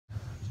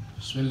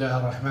بسم الله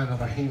الرحمن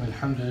الرحيم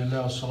الحمد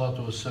لله والصلاة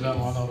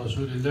والسلام على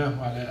رسول الله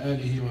وعلى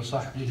آله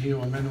وصحبه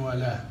ومن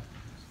والاه.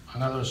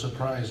 Another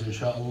surprise,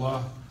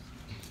 inshallah,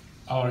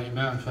 our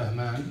Imam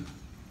Fahman,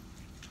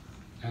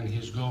 and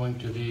he's going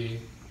to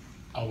be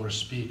our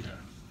speaker.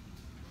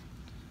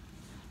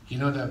 You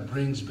know, that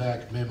brings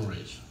back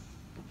memories.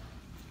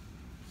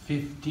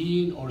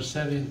 15 or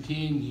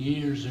 17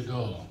 years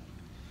ago,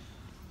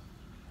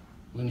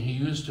 when he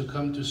used to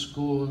come to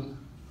school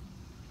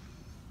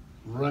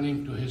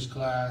running to his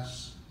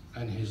class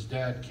and his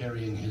dad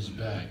carrying his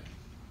bag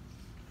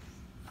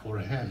for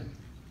him.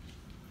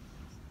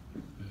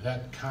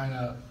 That kind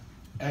of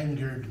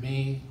angered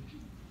me.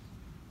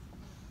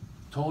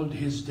 Told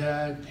his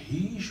dad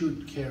he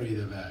should carry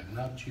the bag,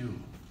 not you.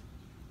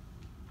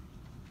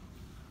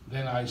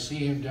 Then I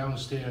see him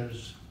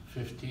downstairs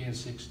 15,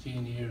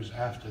 16 years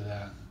after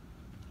that.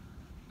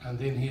 And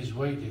then he's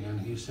waiting, and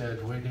he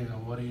said, waiting,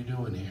 what are you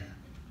doing here?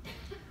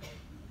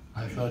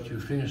 I thought you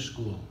finished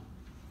school.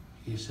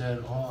 He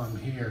said, oh, I'm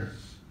here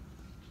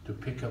to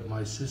pick up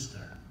my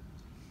sister,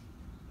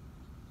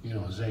 you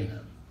know,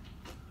 Zainab.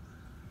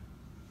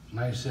 And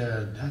I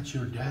said, that's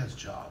your dad's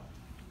job.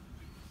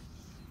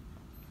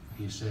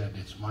 He said,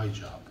 it's my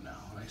job now.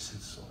 I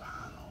said,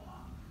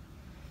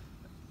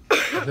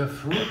 subhanallah. The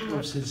fruit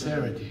of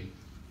sincerity,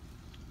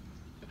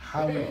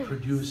 how it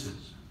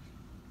produces.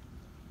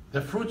 The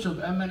fruits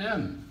of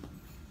M&M.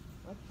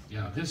 You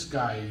know, this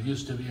guy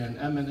used to be an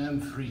M&M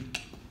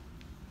freak.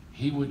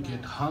 He would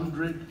get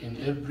 100 in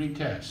every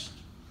test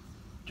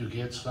to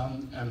get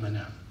some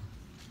M&M.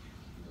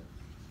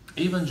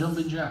 Even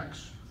jumping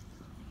jacks.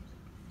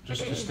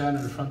 Just to stand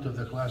in front of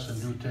the class and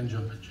do 10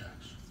 jumping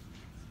jacks.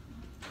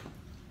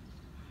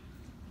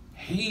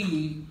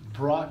 He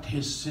brought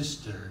his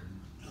sister,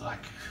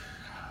 like,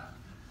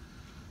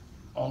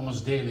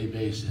 almost daily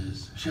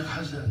basis. Sheikh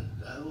Hassan,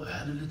 I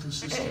had a little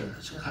sister.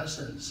 Sheikh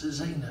Hassan,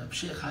 Zainab.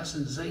 Sheikh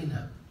Hassan,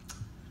 Zainab.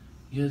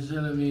 Ya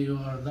Zalami, you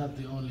are not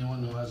the only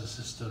one who has a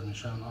sister,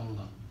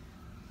 inshallah.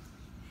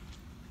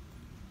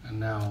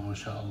 And now,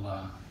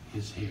 mashallah,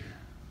 he's here.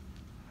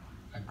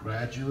 A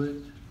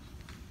graduate,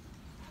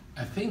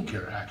 a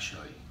thinker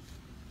actually,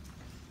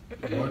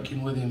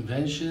 working with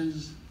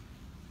inventions,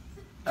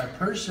 a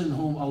person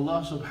whom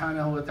Allah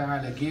subhanahu wa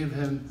ta'ala gave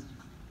him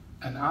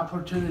an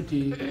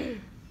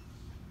opportunity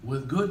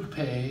with good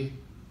pay,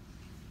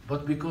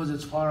 but because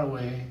it's far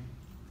away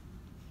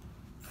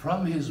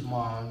from his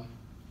mom,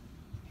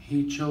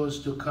 he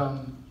chose to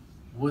come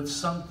with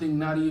something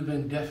not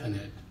even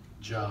definite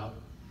job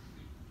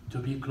to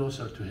be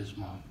closer to his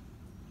mom.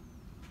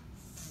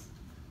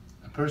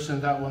 A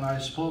person that when I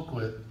spoke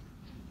with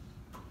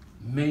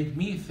made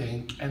me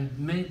think and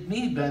made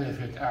me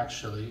benefit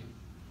actually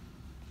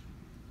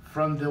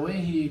from the way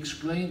he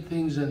explained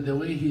things and the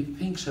way he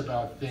thinks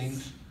about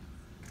things,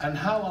 and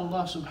how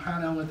Allah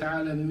subhanahu wa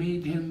ta'ala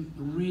made him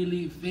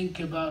really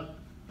think about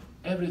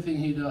everything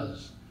he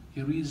does.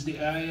 He reads the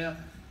ayah,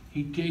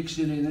 he takes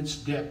it in its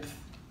depth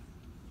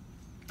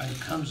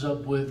and comes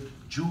up with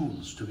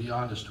jewels, to be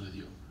honest with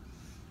you.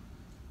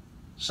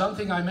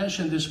 Something I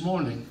mentioned this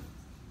morning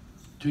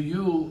to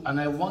you, and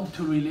I want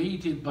to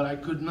relate it, but I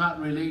could not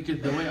relate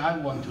it the way I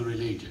want to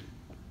relate it.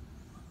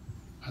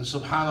 And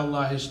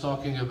subhanAllah, he's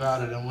talking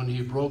about it, and when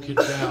he broke it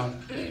down,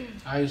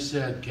 I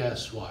said,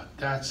 guess what?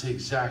 That's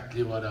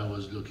exactly what I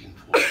was looking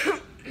for.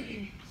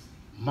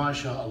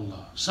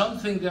 MashaAllah.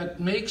 Something that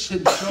makes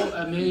him so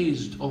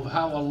amazed of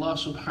how Allah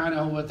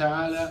subhanahu wa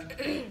ta'ala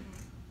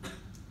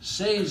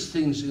says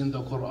things in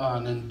the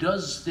Quran and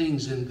does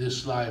things in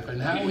this life,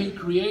 and how he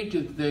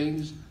created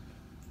things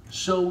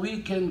so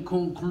we can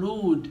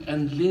conclude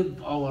and live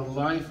our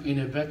life in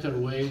a better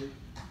way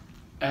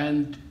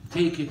and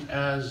take it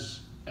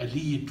as a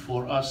lead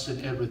for us in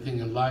everything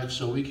in life,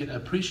 so we can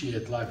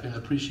appreciate life and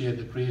appreciate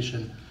the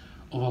creation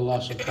of Allah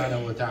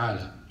subhanahu wa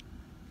ta'ala.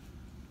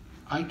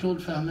 I told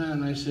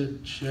Fahman, I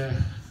said, Sheikh,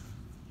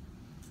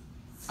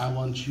 I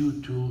want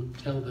you to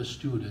tell the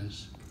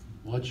students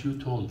what you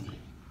told me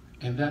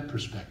in that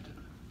perspective.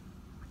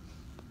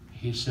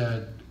 He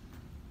said,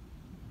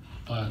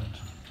 but,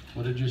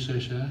 what did you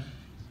say, Sheikh? I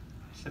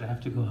said, I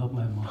have to go help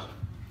my mom.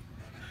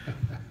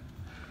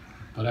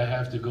 But I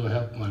have to go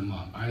help my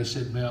mom. I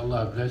said, may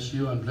Allah bless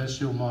you and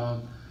bless your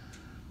mom.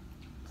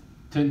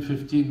 10,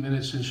 15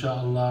 minutes,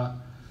 inshallah,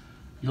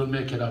 you'll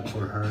make it up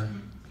for her.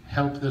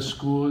 Help the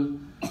school,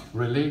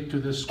 relate to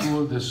the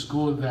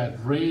school that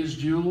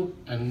raised you,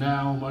 and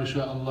now,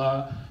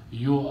 mashallah,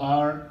 you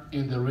are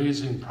in the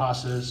raising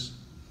process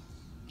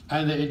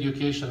and the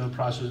educational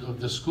process of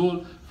the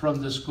school,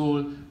 from the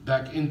school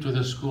back into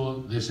the school.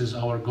 This is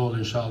our goal,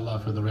 inshallah,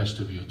 for the rest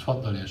of you.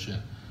 Tfaddal ya Sheikh.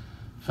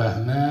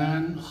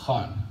 Fahman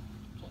Khan.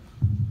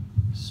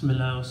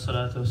 Bismillah wa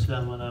salatu wa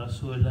salamu ala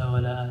rasulillah wa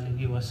ala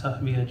alihi wa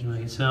sahbihi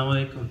ajma'in.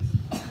 Assalamu alaikum.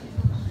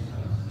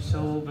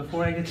 So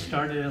before I get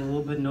started, a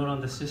little bit note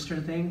on the sister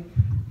thing.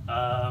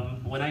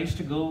 When I used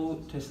to go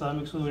to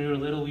Islamic school when we were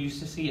little, we used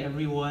to see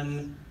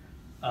everyone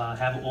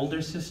have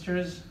older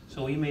sisters.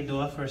 So we made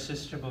dua for a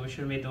sister, but we should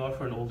have made dua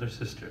for an older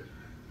sister.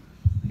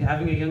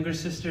 Having a younger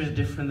sister is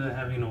different than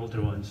having an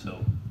older one,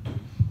 so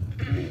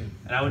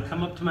And I would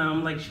come up to my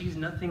mom like, she's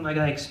nothing like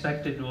I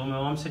expected. Well, my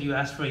mom said you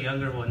asked for a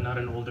younger one, not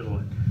an older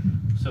one.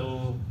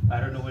 So I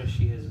don't know where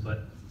she is,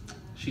 but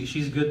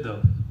she's good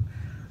though.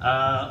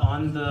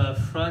 On the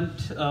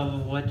front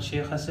of what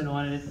Sheikh Hassan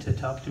wanted to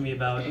talk to me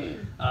about,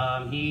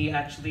 he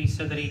actually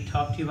said that he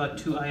talked to you about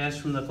 2 ayahs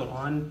from the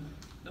Quran.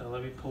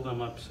 Let me pull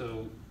them up,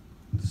 so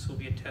this will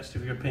be a test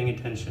if you're paying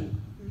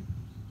attention.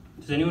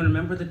 Does anyone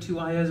remember the 2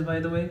 ayahs, by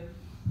the way?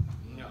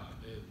 No,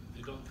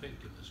 they don't think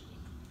in this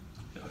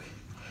book. Okay.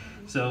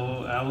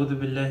 So, أعوذ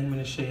بالله من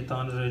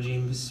الشيطان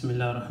الرجيم بسم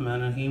الله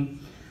الرحمن الرحيم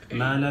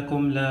ما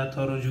لكم لا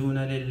ترجون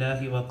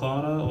لله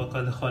وقارا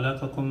وقد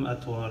خلقكم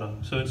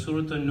أطوارا. So in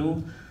Surah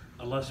An-Nur,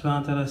 Allah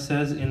subhanahu wa ta'ala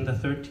says in the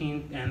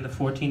 13th and the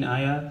 14th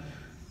ayah,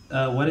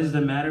 what is the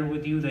matter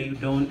with you that you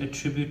don't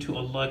attribute to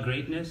Allah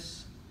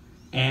greatness,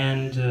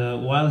 and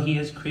while He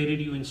has created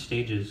you in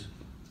stages.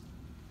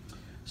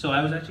 So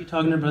I was actually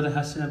talking to Brother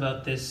Hassan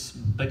about this,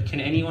 but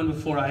can anyone,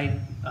 before I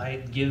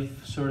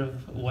give sort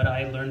of what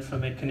I learned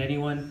from it, can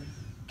anyone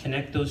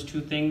connect those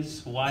 2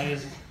 things? Why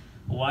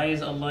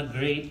is Allah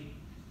great?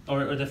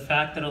 Or the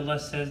fact that Allah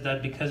says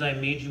that because I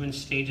made you in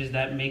stages,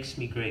 that makes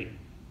me great.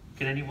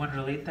 Can anyone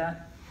relate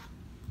that?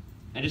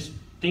 And just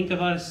think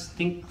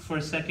for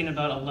a second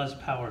about Allah's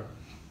power.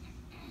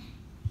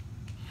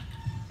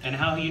 And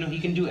how, He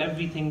can do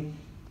everything,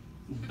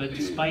 but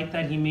despite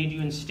that, He made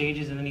you in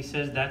stages, and then He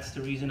says, that's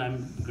the reason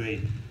I'm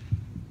great.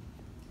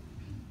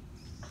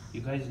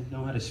 You guys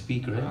know how to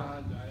speak, right?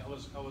 I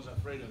was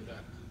afraid of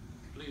that.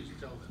 Please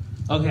tell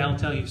them. Okay, I'll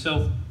tell you.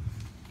 So,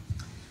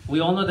 we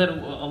all know that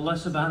Allah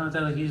subhanahu wa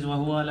ta'ala, He's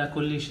وَهُوَ عَلَى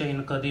كُلِّ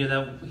شَيْءٍ قَدِيرٌ,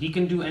 that He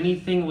can do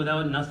anything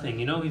without nothing.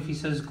 If He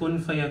says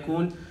kun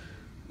fayakun,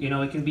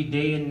 it can be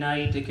day and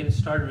night, it can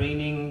start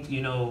raining,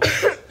 He'll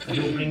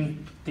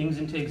bring things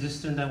into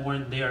existence that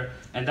weren't there.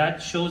 And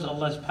that shows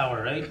Allah's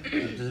power, right?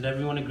 Does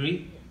everyone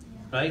agree?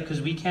 Right?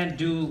 Because we can't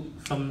do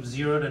from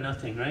 0 to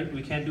nothing, right?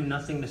 We can't do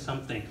nothing to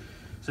something.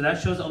 So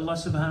that shows Allah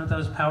subhanahu wa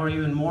ta'ala's power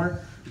even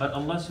more. But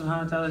Allah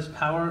subhanahu wa ta'ala's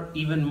power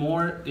even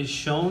more is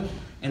shown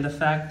in the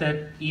fact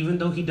that even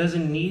though He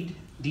doesn't need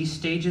these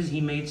stages, He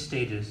made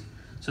stages.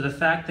 So the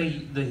fact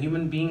that the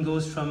human being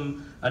goes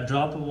from a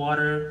drop of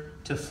water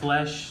to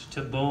flesh,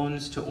 to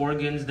bones, to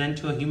organs, then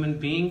to a human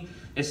being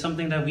is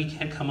something that we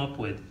can't come up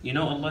with.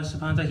 Allah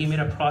subhanahu wa ta'ala, He made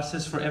a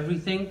process for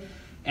everything,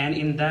 and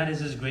in that is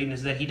His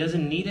greatness, that He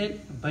doesn't need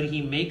it, but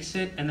He makes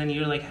it, and then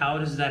you're like, how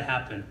does that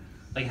happen?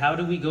 Like, how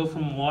do we go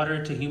from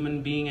water to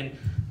human being? And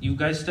you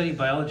guys study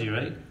biology,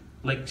 right?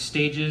 Like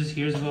stages,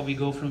 here's what we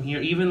go from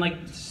here. Even like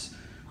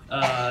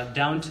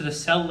down to the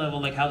cell level,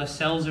 like how the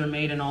cells are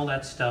made and all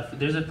that stuff.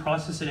 There's a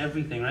process in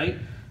everything, right?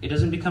 It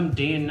doesn't become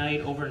day and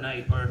night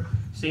overnight. Or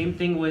same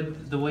thing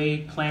with the way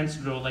plants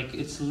grow. Like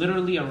it's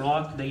literally a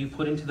rock that you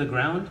put into the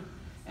ground,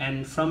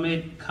 and from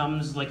it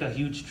comes like a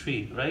huge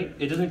tree, right?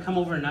 It doesn't come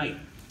overnight.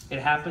 It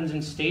happens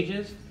in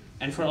stages.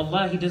 And for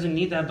Allah, He doesn't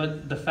need that.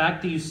 But the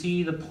fact that you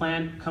see the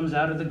plant comes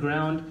out of the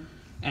ground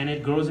and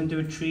it grows into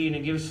a tree and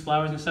it gives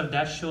flowers and stuff,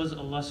 that shows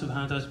Allah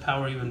subhanahu wa ta'ala's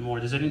power even more.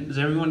 Does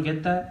everyone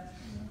get that?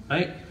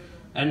 Right?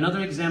 Another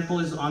example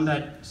is on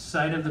that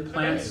side of the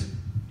plants.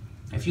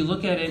 If you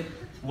look at it,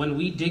 when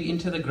we dig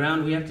into the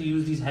ground, we have to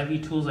use these heavy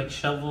tools like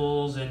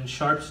shovels and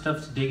sharp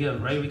stuff to dig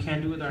up, right? We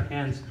can't do it with our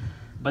hands.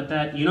 But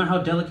that, you know how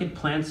delicate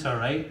plants are,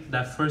 right?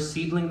 That first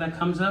seedling that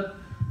comes up,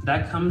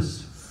 that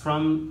comes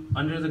from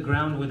under the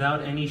ground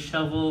without any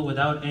shovel,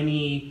 without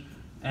any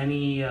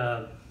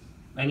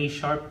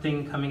sharp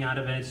thing coming out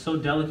of it. It's so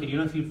delicate.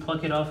 If you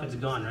pluck it off, it's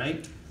gone,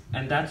 right?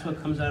 And that's what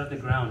comes out of the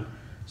ground.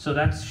 So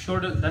that's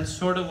sort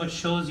of what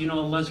shows,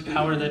 Allah's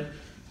power, that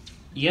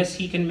yes,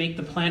 He can make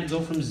the plant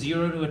go from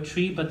 0 to a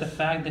tree, but the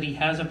fact that He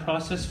has a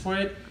process for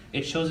it,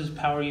 it shows His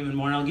power even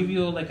more. And I'll give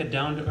you like a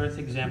down-to-earth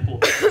example.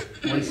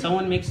 When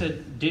someone makes a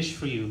dish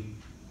for you,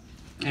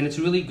 and it's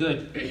really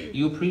good,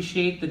 you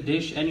appreciate the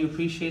dish and you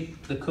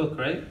appreciate the cook,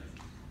 right?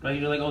 Right?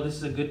 You're like, oh, this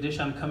is a good dish.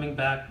 I'm coming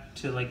back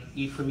to like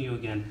eat from you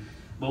again.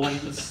 But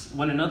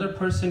when another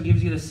person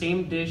gives you the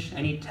same dish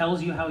and he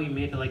tells you how he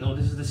made it, like, oh,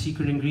 this is the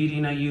secret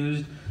ingredient I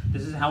used,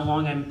 this is how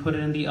long I put it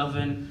in the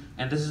oven,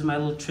 and this is my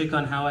little trick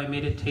on how I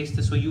made it taste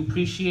this way, you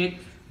appreciate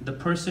the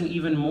person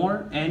even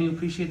more, and you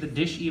appreciate the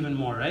dish even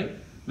more, right?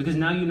 Because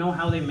now you know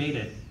how they made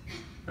it,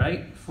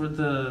 right? For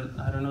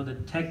the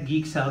tech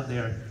geeks out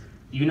there,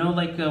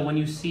 when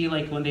you see,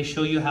 like, when they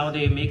show you how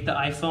they make the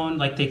iPhone,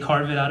 like they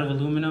carve it out of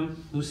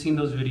aluminum. Who's seen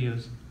those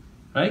videos,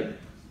 right?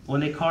 When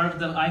they carve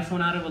the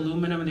iPhone out of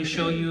aluminum and they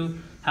show you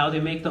how they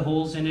make the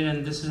holes in it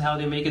and this is how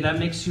they make it, that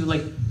makes you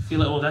like feel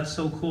like, oh, that's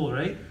so cool,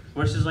 right?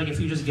 Versus like if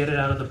you just get it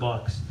out of the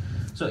box.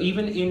 So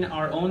even in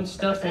our own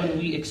stuff, when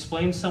we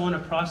explain someone a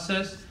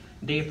process,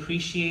 they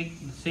appreciate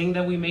the thing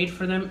that we made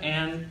for them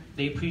and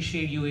they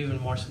appreciate you even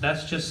more. So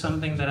that's just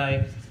something that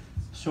I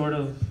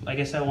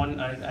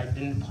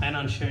didn't plan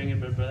on sharing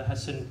it, but Brother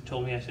Hassan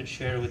told me I should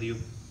share it with you.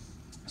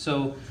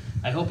 So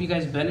I hope you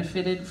guys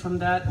benefited from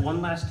that.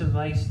 One last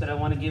advice that I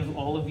want to give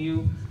all of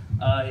you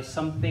is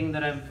something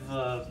that I've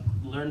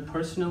learned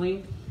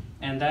personally,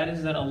 and that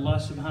is that Allah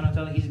subhanahu wa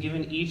ta'ala, He's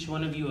given each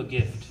one of you a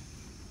gift.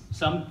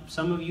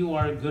 Some of you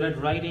are good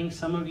at writing,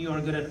 some of you are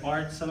good at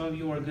art, some of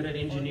you are good at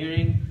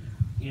engineering,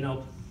 you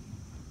know,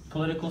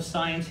 political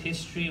science,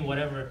 history,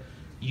 whatever.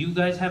 You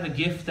guys have a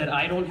gift that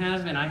I don't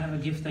have, and I have a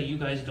gift that you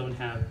guys don't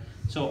have.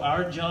 So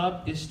our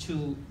job is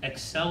to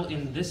excel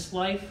in this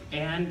life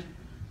and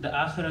the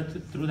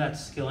akhirah through that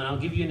skill. And I'll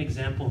give you an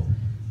example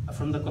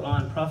from the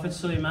Quran. Prophet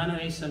Sulaiman,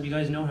 you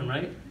guys know him,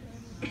 right?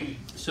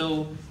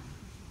 So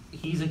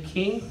he's a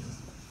king,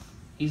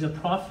 he's a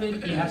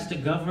prophet, he has to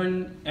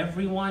govern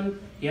everyone,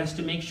 he has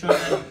to make sure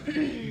that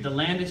the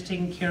land is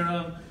taken care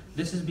of,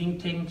 this is being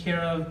taken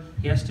care of,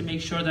 he has to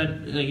make sure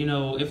that, you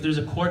know, if there's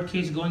a court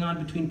case going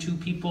on between two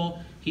people,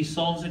 he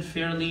solves it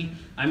fairly.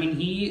 I mean,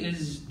 he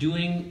is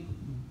doing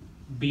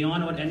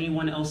beyond what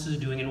anyone else is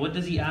doing. And what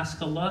does he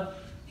ask Allah?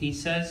 He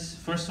says,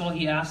 first of all,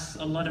 he asks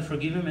Allah to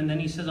forgive him, and then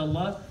he says,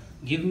 Allah,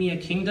 give me a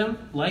kingdom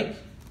like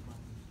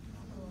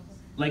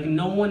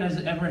no one has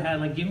ever had.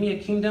 Like, give me a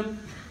kingdom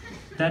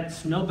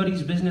that's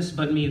nobody's business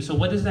but me. So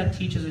what does that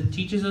teach us? It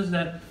teaches us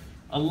that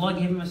Allah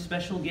gave him a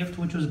special gift,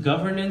 which was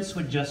governance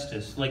with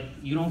justice. Like,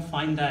 you don't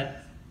find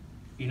that,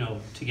 you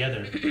know,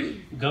 together.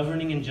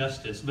 Governing and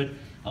justice. But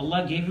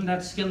Allah gave him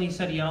that skill, and he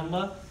said, Ya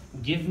Allah,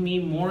 give me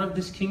more of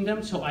this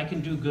kingdom so I can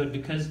do good,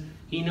 because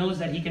he knows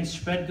that he can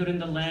spread good in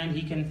the land,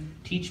 he can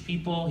teach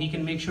people, he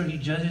can make sure he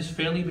judges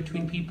fairly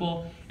between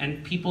people,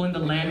 and people in the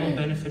land will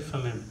benefit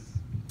from him.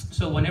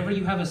 So whenever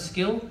you have a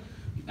skill,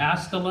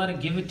 ask Allah to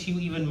give it to you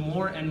even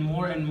more and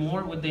more and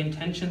more, with the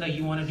intention that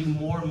you want to do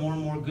more and more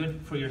and more good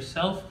for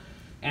yourself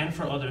and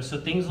for others. So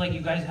things like,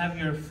 you guys have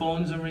your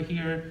phones over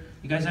here,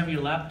 you guys have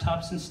your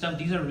laptops and stuff,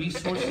 these are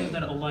resources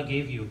that Allah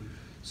gave you.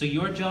 So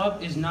your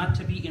job is not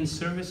to be in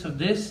service of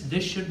this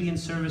should be in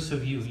service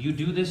of you. You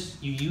do this,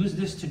 you use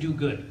this to do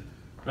good,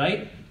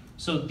 right?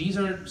 So these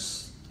are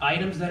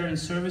items that are in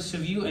service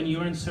of you, and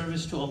you're in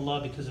service to Allah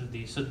because of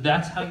these. So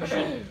that's how you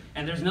should,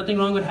 and there's nothing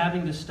wrong with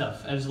having this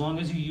stuff, as long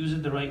as you use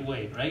it the right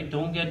way, right?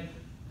 Don't get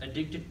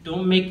addicted,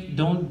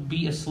 don't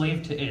be a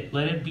slave to it.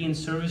 Let it be in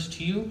service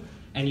to you,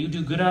 and you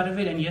do good out of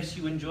it, and yes,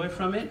 you enjoy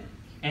from it,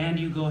 and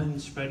you go ahead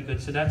and spread good.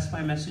 So that's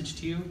my message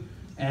to you,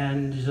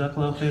 and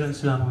Jazakallahu khairan.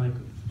 Assalamu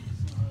alaikum.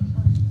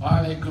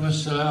 وعليكم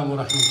السلام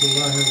ورحمة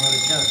الله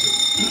وبركاته.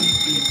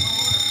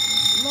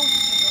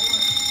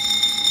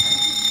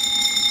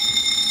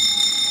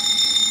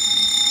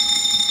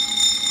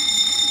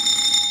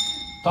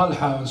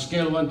 Talha, on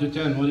scale 1 to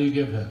 10, what do you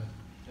give her?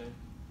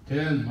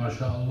 10,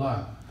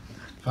 mashallah.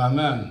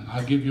 Fahman,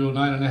 I'll give you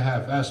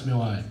 9.5. Ask me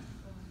why.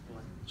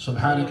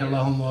 سبحانك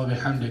اللهم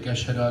وبحمدك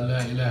أشهد أن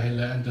لا إله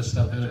إلا أنت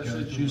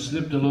أستغفرك. You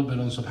slipped a little bit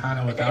on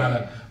subhanahu wa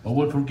ta'ala, but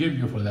we'll forgive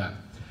you for that.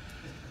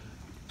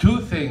 Two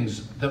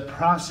things, the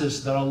process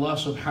that Allah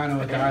subhanahu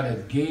wa ta'ala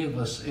gave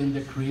us in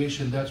the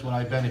creation, that's what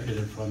I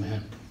benefited from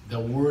him.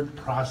 The word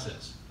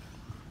process.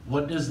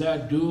 What does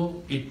that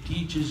do? It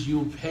teaches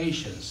you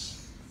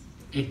patience.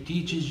 It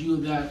teaches you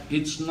that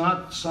it's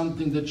not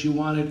something that you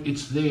wanted,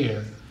 it's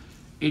there.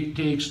 It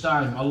takes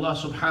time. Allah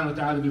subhanahu wa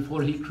ta'ala,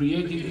 before he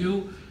created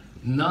you,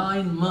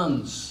 9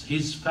 months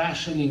he's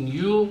fashioning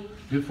you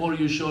before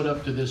you showed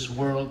up to this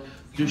world,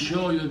 to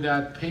show you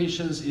that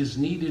patience is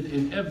needed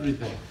in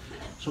everything.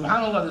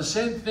 SubhanAllah, the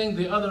same thing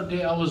the other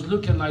day I was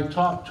looking, I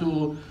talked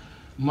to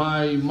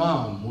my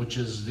mom, which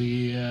is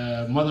the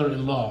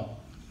mother-in-law.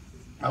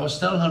 I was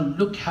telling her,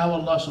 look how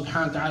Allah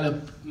subhanahu wa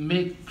ta'ala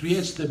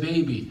creates the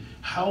baby,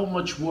 how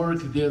much work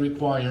they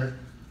require,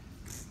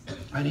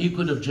 and he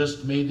could have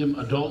just made them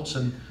adults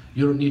and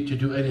you don't need to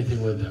do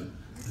anything with them.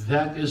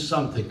 That is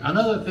something.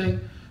 Another thing,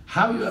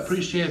 how you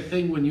appreciate a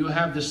thing when you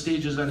have the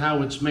stages and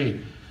how it's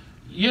made.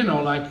 You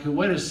know, like,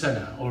 where is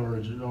Sana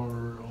or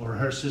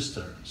her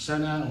sister?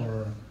 Sana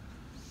or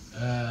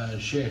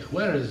Sheikh,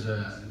 where is,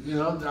 you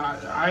know,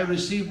 I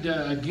received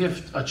a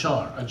gift, a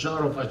jar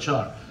of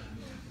achar.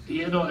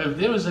 You know, if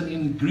there was an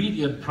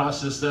ingredient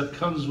process that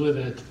comes with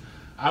it,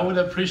 I would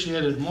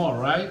appreciate it more,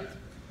 right?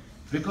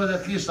 Because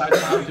at least I know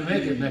how to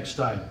make it next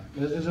time.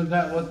 Isn't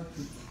that what,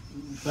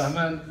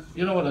 Fahman,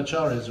 you know what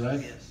achar is, right?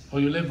 Yes. Or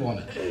you live on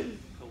it?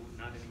 Oh,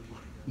 not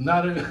anymore.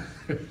 Not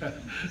anymore.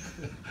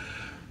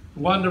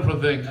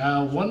 Wonderful thing.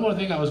 One more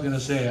thing I was going to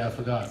say, I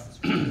forgot.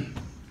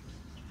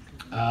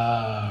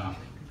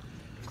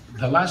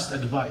 The last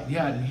advice.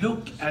 Yeah,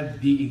 look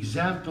at the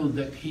example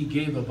that he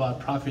gave about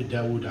Prophet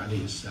Dawood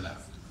alayhi salam.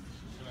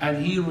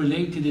 And he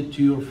related it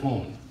to your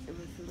phone.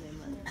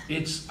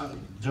 It's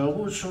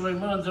Dawood,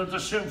 Sulaiman, they're the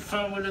same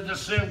family, the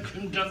same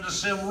kingdom, the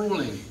same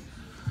ruling.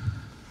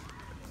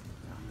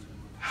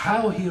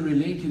 How he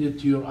related it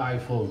to your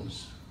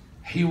iPhones.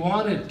 He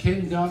wanted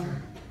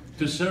kingdom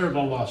to serve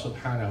Allah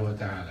subhanahu wa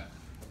ta'ala.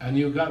 And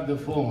you got the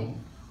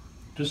phone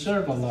to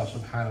serve Allah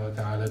subhanahu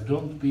wa ta'ala.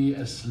 Don't be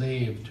a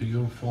slave to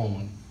your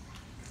phone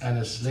and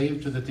a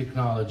slave to the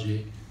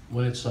technology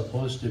when it's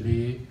supposed to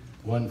be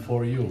one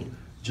for you.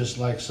 Just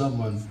like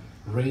someone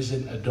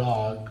raising a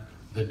dog,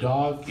 the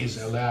dog is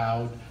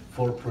allowed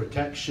for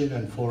protection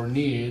and for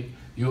need.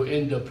 You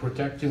end up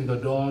protecting the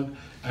dog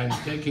and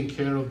taking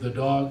care of the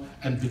dog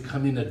and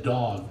becoming a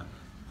dog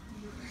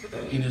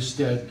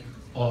instead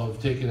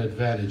of taking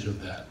advantage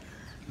of that.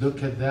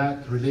 Look at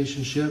that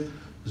relationship.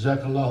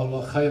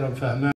 Jazakallahu khairan, Fahman.